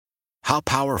How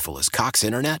powerful is Cox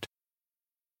Internet?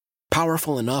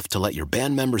 Powerful enough to let your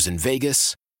band members in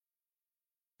Vegas,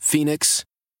 Phoenix,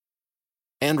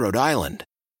 and Rhode Island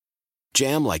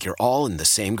jam like you're all in the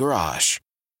same garage.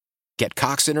 Get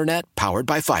Cox Internet powered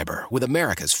by fiber with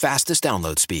America's fastest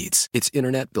download speeds. It's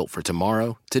internet built for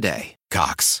tomorrow, today.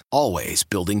 Cox, always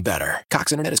building better.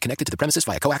 Cox Internet is connected to the premises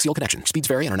via coaxial connection. Speeds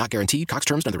vary and are not guaranteed. Cox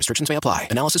terms and other restrictions may apply.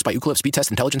 Analysis by Ookla Speed Test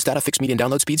Intelligence Data. Fixed median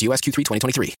download speeds. US Q3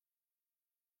 2023.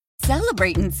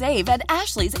 Celebrate and save at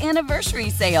Ashley's Anniversary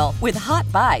Sale. With Hot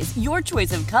Buys, your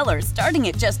choice of colors starting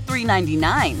at just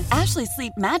 $3.99. Ashley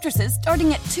Sleep mattresses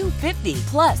starting at $2.50.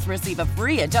 Plus, receive a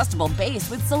free adjustable base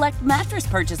with select mattress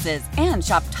purchases. And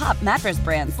shop top mattress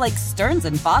brands like Stearns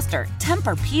 & Foster,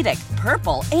 Tempur-Pedic,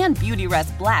 Purple, and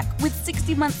Beautyrest Black with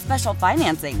 60-month special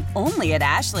financing. Only at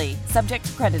Ashley. Subject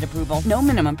to credit approval. No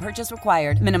minimum purchase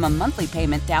required. Minimum monthly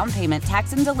payment, down payment,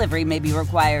 tax, and delivery may be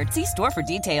required. See store for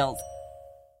details.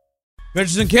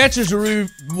 Pitchers and catchers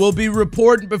will be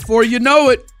reporting before you know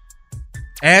it.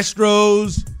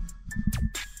 Astros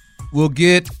will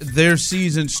get their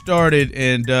season started,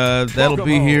 and that'll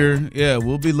be here. Yeah,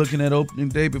 we'll be looking at opening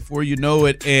day before you know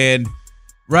it. And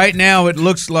right now it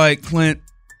looks like, Clint,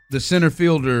 the center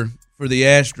fielder for the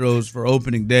Astros for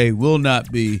opening day will not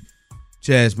be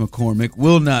Chas McCormick,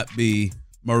 will not be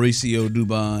Mauricio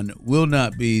Dubon, will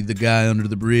not be the guy under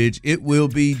the bridge. It will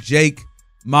be Jake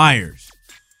Meyers.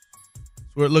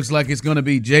 Where it looks like it's going to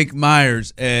be Jake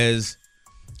Meyers as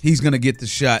he's going to get the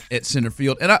shot at center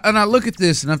field. And I look at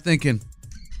this and I'm thinking,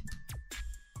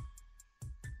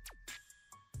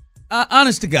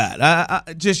 honest to God,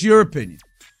 I just your opinion.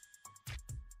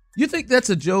 You think that's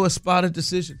a Joe Espada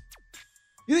decision?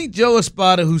 You think Joe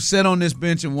Espada, who sat on this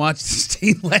bench and watched this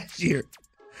team last year,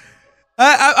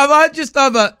 I just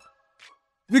thought about,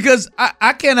 because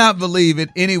I cannot believe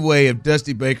in any way if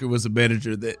Dusty Baker was a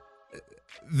manager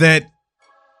that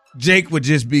Jake would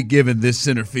just be given this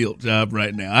center field job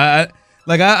right now.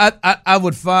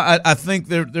 I think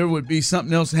there would be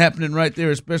something else happening right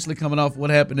there, especially coming off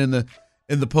what happened in the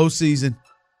postseason.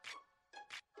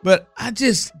 But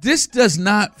this does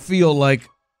not feel like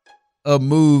a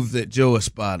move that Joe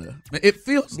Espada. It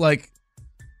feels like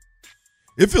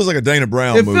a Dana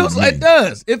Brown move. It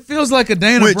does. It feels like a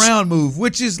Dana Brown move,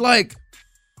 which is like,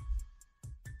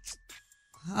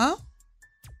 huh?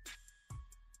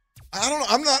 I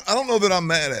don't know that I'm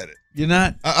mad at it. You're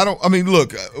not? I mean,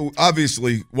 look,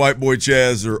 obviously, White Boy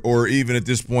Chaz or even at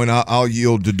this point, I'll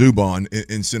yield to Dubon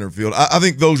in center field. I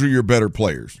think those are your better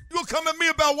players. You'll come at me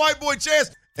about White Boy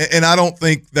Chaz, and I don't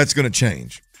think that's going to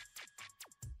change.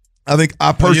 I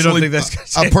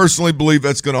personally believe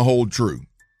that's going to hold true.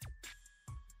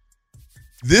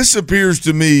 This appears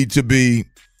to me to be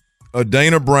a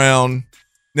Dana Brown.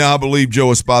 Now, I believe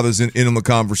Joe Espada's in on the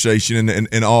conversation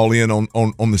and all in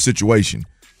on the situation.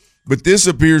 But this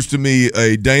appears to me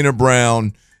a Dana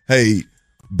Brown, hey,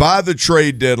 by the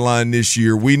trade deadline this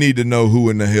year, we need to know who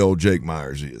in the hell Jake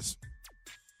Meyers is.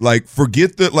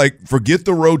 Forget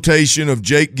the rotation of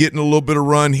Jake getting a little bit of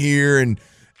run here and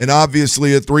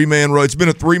obviously it's been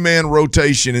a three-man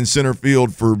rotation in center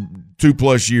field for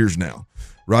 2+ years now.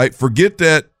 Right? Forget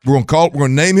that. We're going to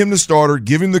name him the starter,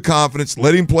 give him the confidence,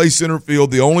 let him play center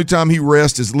field. The only time he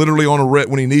rests is literally on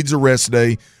when he needs a rest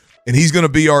day, and he's going to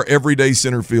be our everyday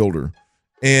center fielder.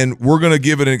 And we're going to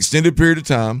give it an extended period of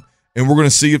time, and we're going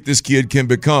to see if this kid can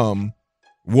become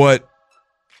what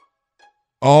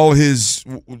his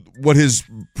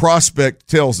prospect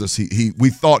tells us we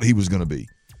thought he was going to be.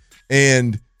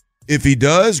 And if he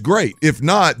does, great. If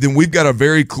not, then we've got a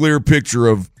very clear picture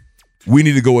of we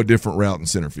need to go a different route in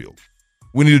center field.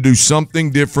 We need to do something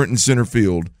different in center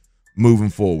field moving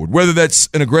forward. Whether that's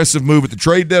an aggressive move at the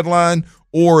trade deadline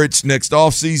or it's next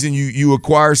offseason you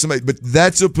acquire somebody. But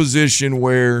that's a position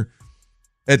where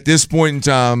at this point in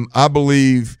time, I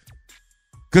believe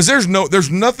 – because there's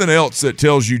nothing else that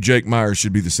tells you Jake Meyers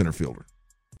should be the center fielder.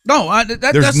 No,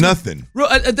 there's nothing.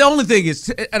 The only thing is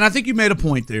 – and I think you made a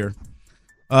point there,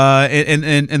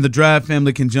 and the Drive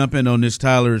family can jump in on this,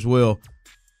 Tyler, as well.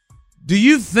 Do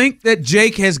you think that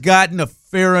Jake has gotten a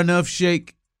fair enough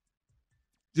shake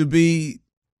to be,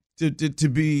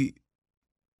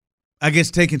 I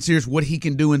guess, taking serious what he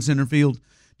can do in center field?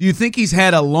 Do you think he's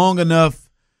had a long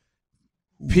enough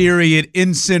period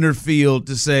in center field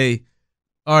to say,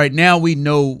 all right, now we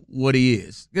know what he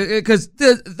is? Because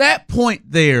that point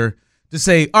there to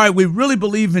say, all right, we really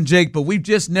believe in Jake, but we've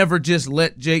just never just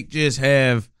let Jake just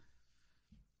have,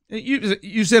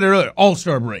 you said it earlier,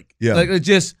 all-star break. Yeah. Like, it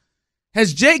just,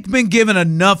 Has Jake been given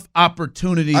enough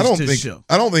opportunities to show?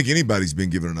 I don't think anybody's been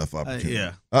given enough opportunity.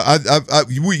 Yeah.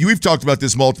 We've talked about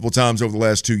this multiple times over the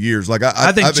last 2 years. Like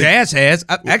I think Jazz has.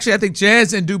 I think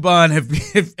Jazz and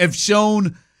Dubon have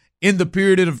shown in the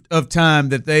period of time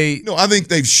that they. No, I think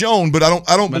they've shown, but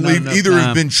I don't believe either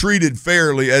have been treated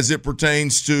fairly as it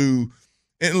pertains to.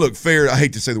 And look, fair. I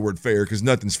hate to say the word fair because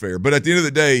nothing's fair, but at the end of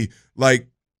the day, like.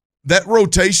 That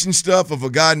rotation stuff of a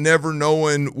guy never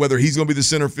knowing whether he's going to be the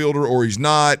center fielder or he's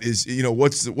not is,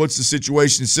 what's the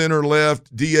situation? Center,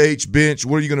 left, DH, bench,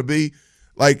 what are you going to be?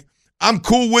 Like, I'm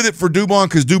cool with it for Dubon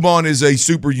because Dubon is a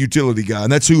super utility guy,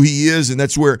 and that's who he is, and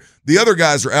that's where the other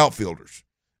guys are outfielders.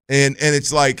 And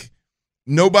it's like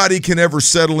nobody can ever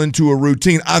settle into a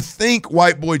routine. I think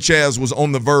White Boy Chaz was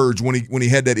on the verge when he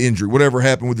had that injury, whatever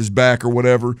happened with his back or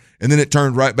whatever, and then it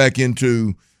turned right back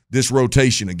into this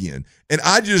rotation again. And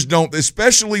I just don't,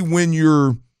 especially when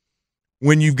you've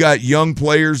got young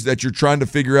players that you're trying to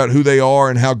figure out who they are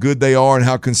and how good they are and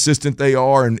how consistent they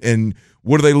are and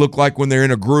what do they look like when they're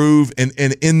in a groove. And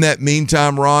in that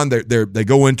meantime, Ron, they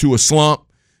go into a slump,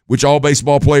 which all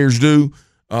baseball players do.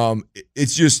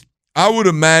 It's just, I would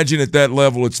imagine at that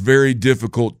level, it's very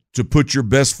difficult to put your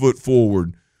best foot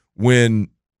forward when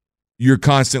you're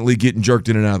constantly getting jerked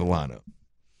in and out of the lineup.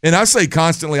 And I say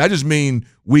constantly, I just mean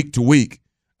week to week.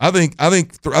 I think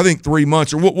 3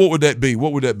 months, or what would that be?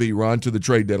 What would that be, Ron, to the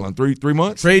trade deadline? Three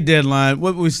months? Trade deadline.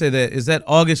 What would we say that? Is that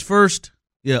August 1st?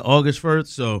 Yeah, August 1st.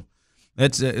 So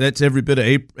that's every bit of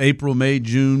April, May,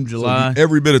 June, July. So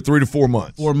every bit of 3 to 4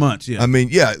 months. 4 months, yeah. I mean,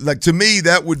 yeah, like to me,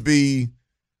 that would be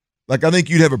like I think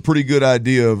you'd have a pretty good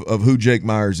idea of who Jake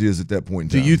Meyers is at that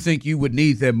point in time. Do you think you would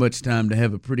need that much time to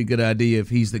have a pretty good idea if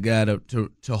he's the guy to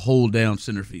hold down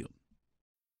center field?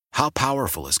 How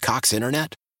powerful is Cox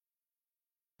Internet?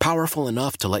 Powerful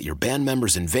enough to let your band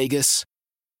members in Vegas,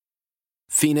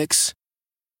 Phoenix,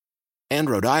 and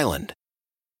Rhode Island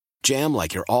jam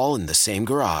like you're all in the same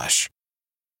garage.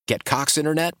 Get Cox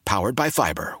Internet powered by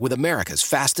fiber with America's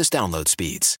fastest download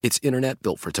speeds. It's internet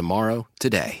built for tomorrow,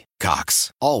 today.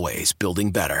 Cox, always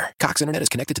building better. Cox Internet is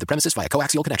connected to the premises via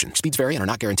coaxial connection. Speeds vary and are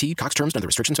not guaranteed. Cox terms and other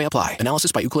restrictions may apply.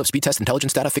 Analysis by Ookla Speed Test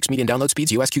Intelligence Data. Fixed median download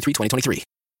speeds. US Q3 2023.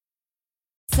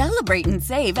 Celebrate and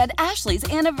save at Ashley's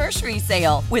Anniversary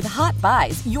Sale. With Hot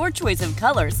Buys, your choice of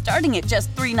colors starting at just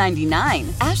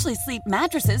 $3.99. Ashley Sleep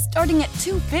mattresses starting at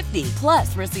 $2.50.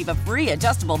 Plus, receive a free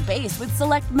adjustable base with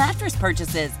select mattress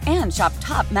purchases. And shop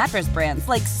top mattress brands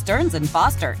like Stearns &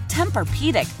 Foster,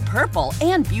 Tempur-Pedic, Purple,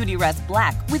 and Beautyrest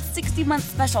Black with 60-month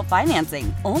special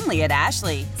financing. Only at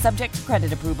Ashley. Subject to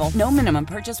credit approval. No minimum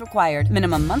purchase required.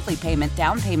 Minimum monthly payment,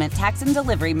 down payment, tax, and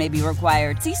delivery may be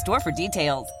required. See store for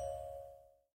details.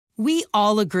 We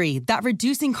all agree that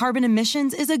reducing carbon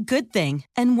emissions is a good thing.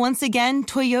 And once again,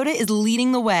 Toyota is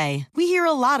leading the way. We hear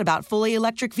a lot about fully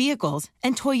electric vehicles,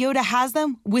 and Toyota has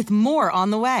them with more on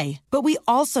the way. But we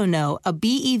also know a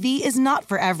BEV is not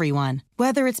for everyone,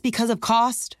 whether it's because of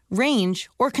cost, range,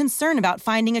 or concern about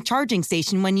finding a charging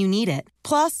station when you need it.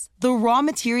 Plus, the raw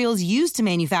materials used to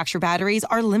manufacture batteries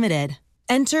are limited.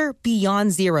 Enter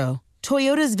Beyond Zero,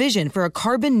 Toyota's vision for a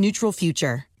carbon-neutral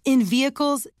future. In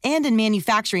vehicles and in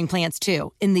manufacturing plants,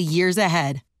 too, in the years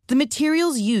ahead. The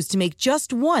materials used to make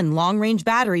just one long-range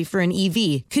battery for an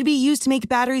EV could be used to make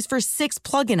batteries for 6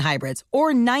 plug-in hybrids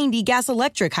or 90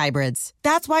 gas-electric hybrids.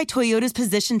 That's why Toyota's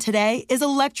position today is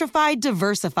electrified,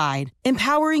 diversified,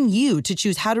 empowering you to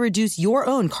choose how to reduce your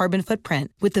own carbon footprint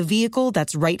with the vehicle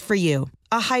that's right for you.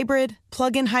 A hybrid,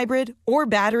 plug-in hybrid, or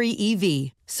battery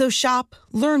EV. So shop,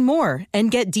 learn more,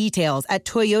 and get details at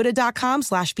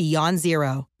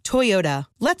toyota.com/beyondzero. Toyota,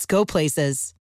 let's go places.